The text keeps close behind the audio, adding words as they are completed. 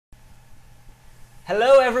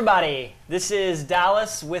Hello everybody, this is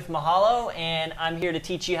Dallas with Mahalo, and I'm here to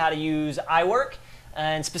teach you how to use iWork.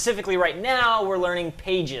 And specifically right now we're learning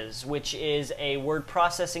Pages, which is a word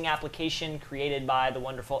processing application created by the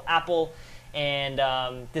wonderful Apple. And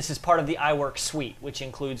this is part of the iWork suite, which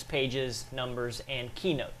includes Pages, Numbers, and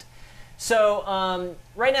Keynote. So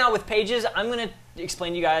right now with Pages, I'm going to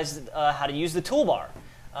explain to you guys how to use the toolbar.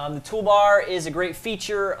 The toolbar is a great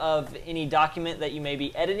feature of any document that you may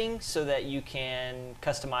be editing so that you can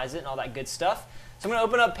customize it and all that good stuff. So I'm going to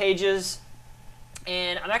open up Pages,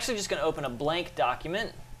 and I'm actually just going to open a blank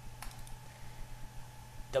document.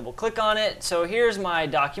 Double click on it. So here's my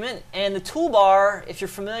document, and the toolbar, if you're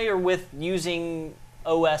familiar with using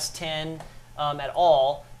OS 10 at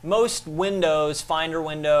all, most Windows, Finder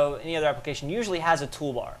window, any other application usually has a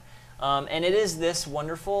toolbar. And it is this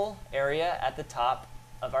wonderful area at the top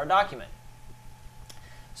of our document.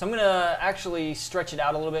 So I'm going to actually stretch it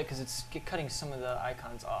out a little bit because it's cutting some of the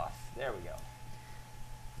icons off. There we go.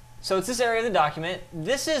 So it's this area of the document.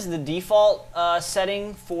 This is the default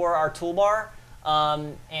setting for our toolbar,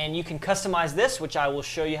 and you can customize this, which I will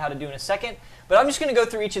show you how to do in a second. But I'm just going to go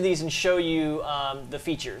through each of these and show you the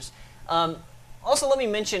features. Also, let me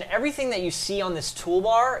mention, everything that you see on this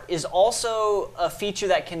toolbar is also a feature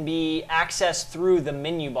that can be accessed through the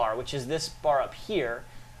menu bar, which is this bar up here.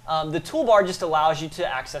 The toolbar just allows you to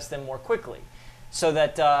access them more quickly, so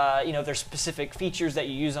that if there's specific features that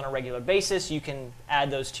you use on a regular basis, you can add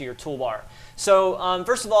those to your toolbar. So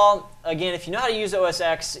first of all, again, if you know how to use OS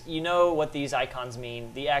X, you know what these icons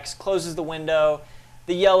mean. The X closes the window,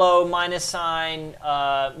 the yellow minus sign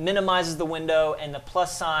minimizes the window, and the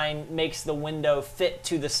plus sign makes the window fit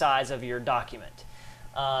to the size of your document.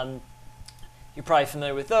 You're probably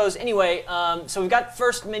familiar with those. Anyway, so we've got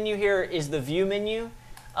first menu here is the View menu.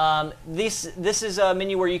 This is a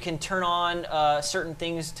menu where you can turn on certain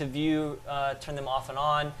things to view, turn them off and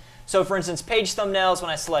on. So for instance, page thumbnails, when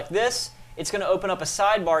I select this, it's going to open up a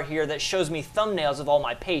sidebar here that shows me thumbnails of all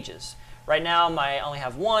my pages. Right now I only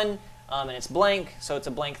have one, and it's blank, so it's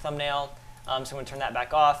a blank thumbnail. So I'm going to turn that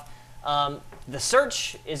back off. The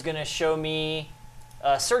search is going to show me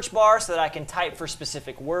a search bar so that I can type for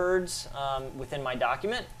specific words within my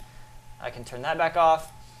document. I can turn that back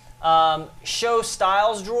off. Show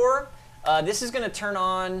styles drawer. This is going to turn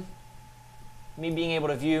on me being able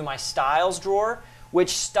to view my styles drawer,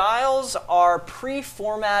 which styles are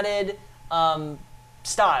pre-formatted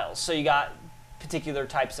styles. So you got particular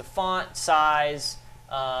types of font, size.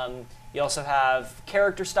 You also have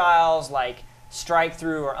character styles like strike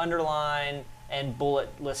through or underline, and bullet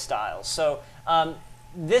list styles. So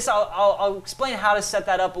this I'll explain how to set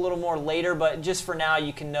that up a little more later, but just for now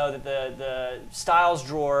you can know that the styles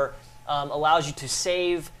drawer allows you to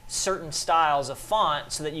save certain styles of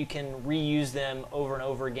font so that you can reuse them over and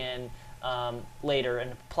over again later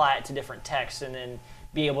and apply it to different text, and then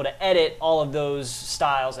be able to edit all of those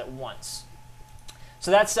styles at once.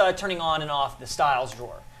 So that's turning on and off the styles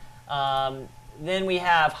drawer. Then we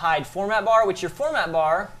have hide format bar, which your format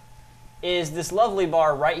bar is this lovely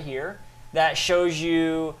bar right here that shows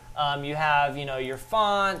you, you have your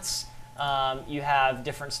fonts, you have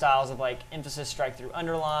different styles of like emphasis, strike through,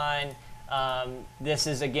 underline. This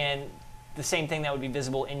is again the same thing that would be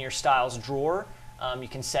visible in your styles drawer. You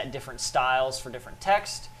can set different styles for different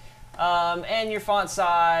text, and your font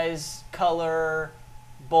size, color,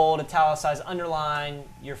 bold, italicized, underline,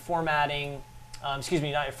 your formatting, excuse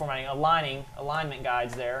me, not your formatting, alignment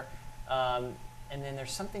guides there. And then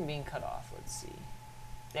there's something being cut off. Let's see.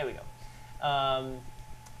 There we go.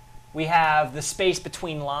 We have the space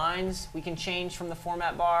between lines we can change from the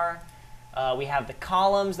format bar. We have the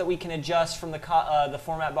columns that we can adjust from the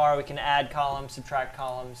format bar. We can add columns, subtract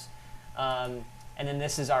columns. And then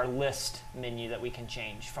this is our list menu that we can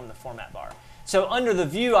change from the format bar. So under the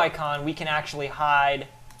View icon, we can actually hide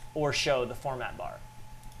or show the format bar.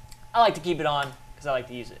 I like to keep it on because I like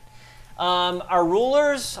to use it. Our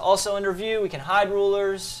rulers, also under View, we can hide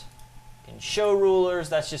rulers. Can show rulers.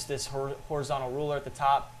 That's just this horizontal ruler at the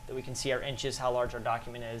top that we can see our inches, how large our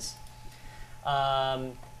document is.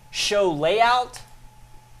 Show layout.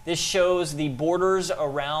 This shows the borders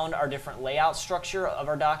around our different layout structure of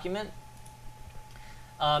our document.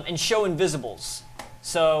 And show invisibles.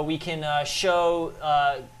 So we can show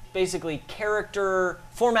basically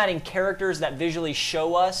formatting characters that visually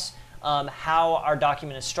show us how our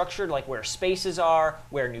document is structured, like where spaces are,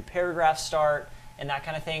 where new paragraphs start, and that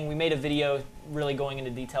kind of thing. We made a video really going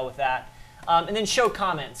into detail with that. And then show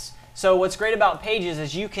comments. So what's great about Pages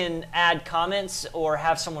is you can add comments or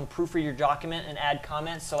have someone proofread your document and add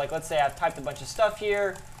comments. So like let's say I've typed a bunch of stuff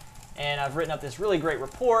here and I've written up this really great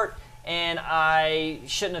report, and I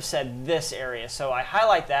shouldn't have said this area. So I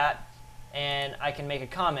highlight that, and I can make a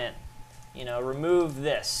comment, remove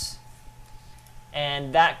this.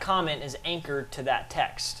 And that comment is anchored to that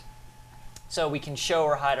text. So we can show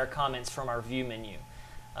or hide our comments from our view menu.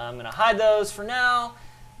 I'm going to hide those for now.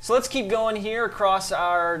 So let's keep going here across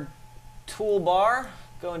our toolbar,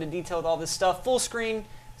 go into detail with all this stuff. Full screen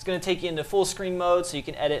is going to take you into full screen mode, so you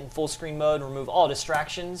can edit in full screen mode and remove all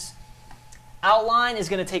distractions. Outline is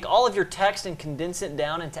going to take all of your text and condense it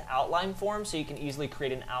down into outline form, so you can easily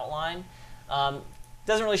create an outline.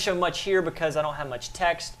 Doesn't really show much here because I don't have much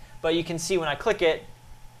text, but you can see when I click it,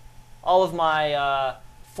 all of my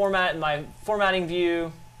formatting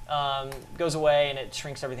view goes away, and it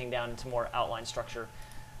shrinks everything down into more outline structure.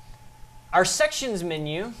 Our sections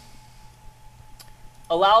menu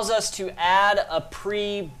allows us to add a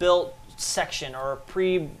pre-built section or a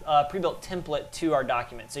pre-built template to our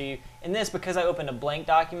document. So in this, because I opened a blank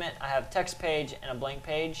document, I have text page and a blank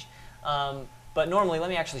page. But normally, let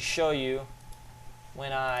me actually show you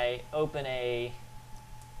when I open a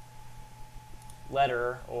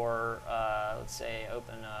letter, or let's say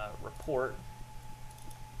open a report.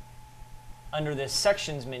 Under this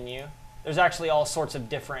sections menu, there's actually all sorts of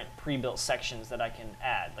different pre-built sections that I can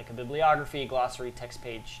add, like a bibliography, glossary, text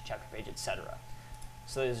page, chapter page, etc.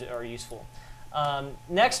 So those are useful.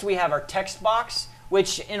 Next, we have our text box,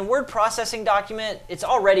 which in a word processing document, it's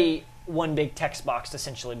already one big text box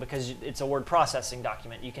essentially, because it's a word processing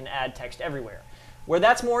document. You can add text everywhere. Where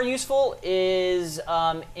that's more useful is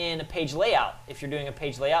in a page layout, if you're doing a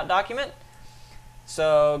page layout document.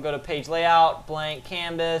 So go to page layout, blank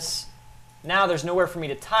canvas. Now there's nowhere for me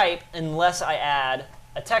to type unless I add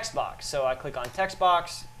a text box. So I click on text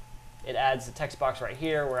box. It adds the text box right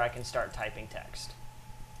here where I can start typing text.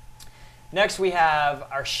 Next, we have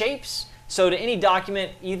our shapes. So to any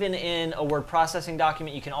document, even in a word processing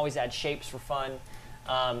document, you can always add shapes for fun.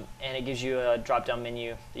 And it gives you a drop-down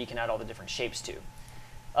menu that you can add all the different shapes to.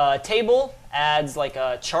 Table adds like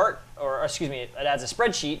a chart, or excuse me, it adds a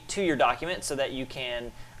spreadsheet to your document so that you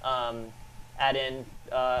can add in,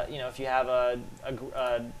 if you have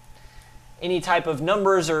any type of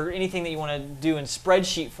numbers or anything that you want to do in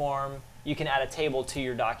spreadsheet form, you can add a table to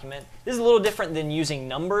your document. This is a little different than using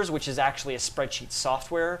numbers, which is actually a spreadsheet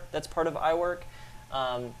software that's part of iWork.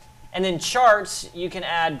 And then charts, you can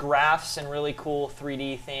add graphs and really cool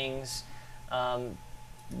 3D things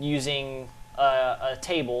using a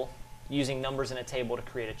table, using numbers in a table to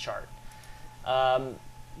create a chart.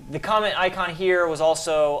 The comment icon here was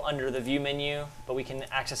also under the view menu, but we can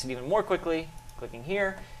access it even more quickly, clicking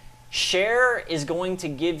here. Share is going to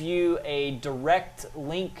give you a direct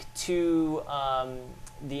link to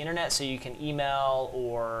the internet, so you can email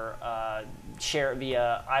or share it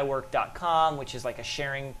via iWork.com, which is like a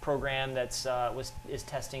sharing program that's is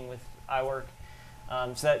testing with iWork.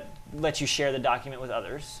 So that lets you share the document with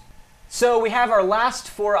others. So we have our last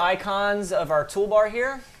 4 icons of our toolbar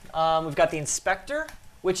here. We've got the inspector,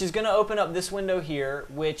 which is going to open up this window here,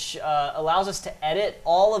 which allows us to edit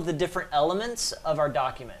all of the different elements of our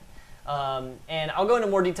document. And I'll go into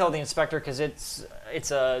more detail with the inspector because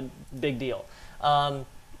it's a big deal.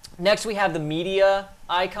 Next, we have the media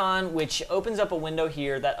icon, which opens up a window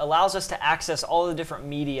here that allows us to access all the different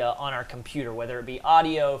media on our computer, whether it be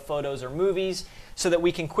audio, photos, or movies, so that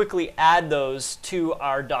we can quickly add those to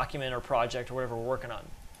our document or project or whatever we're working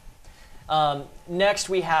on. Next,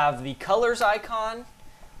 we have the colors icon,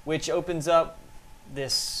 which opens up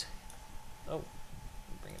this,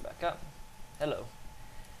 bring it back up, hello.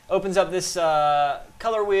 Opens up this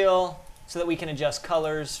color wheel so that we can adjust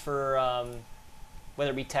colors for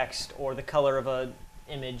whether it be text or the color of an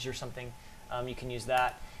image or something. You can use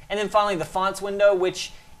that. And then finally the fonts window,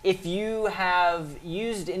 which if you have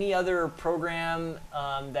used any other program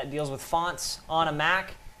that deals with fonts on a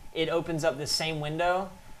Mac, it opens up this same window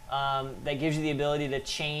that gives you the ability to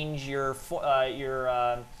change your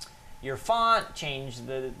font, change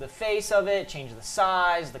the face of it, change the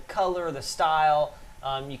size, the color, the style.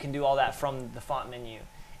 You can do all that from the font menu.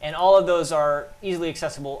 And all of those are easily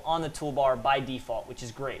accessible on the toolbar by default, which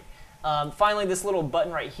is great. Finally, this little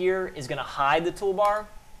button right here is going to hide the toolbar.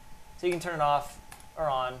 So you can turn it off or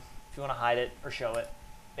on if you want to hide it or show it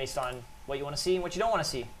based on what you want to see and what you don't want to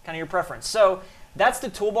see, kind of your preference. So that's the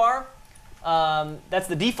toolbar. That's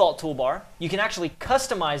the default toolbar. You can actually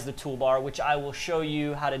customize the toolbar, which I will show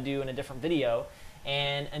you how to do in a different video.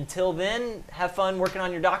 And until then, have fun working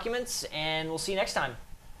on your documents, and we'll see you next time.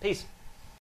 Peace.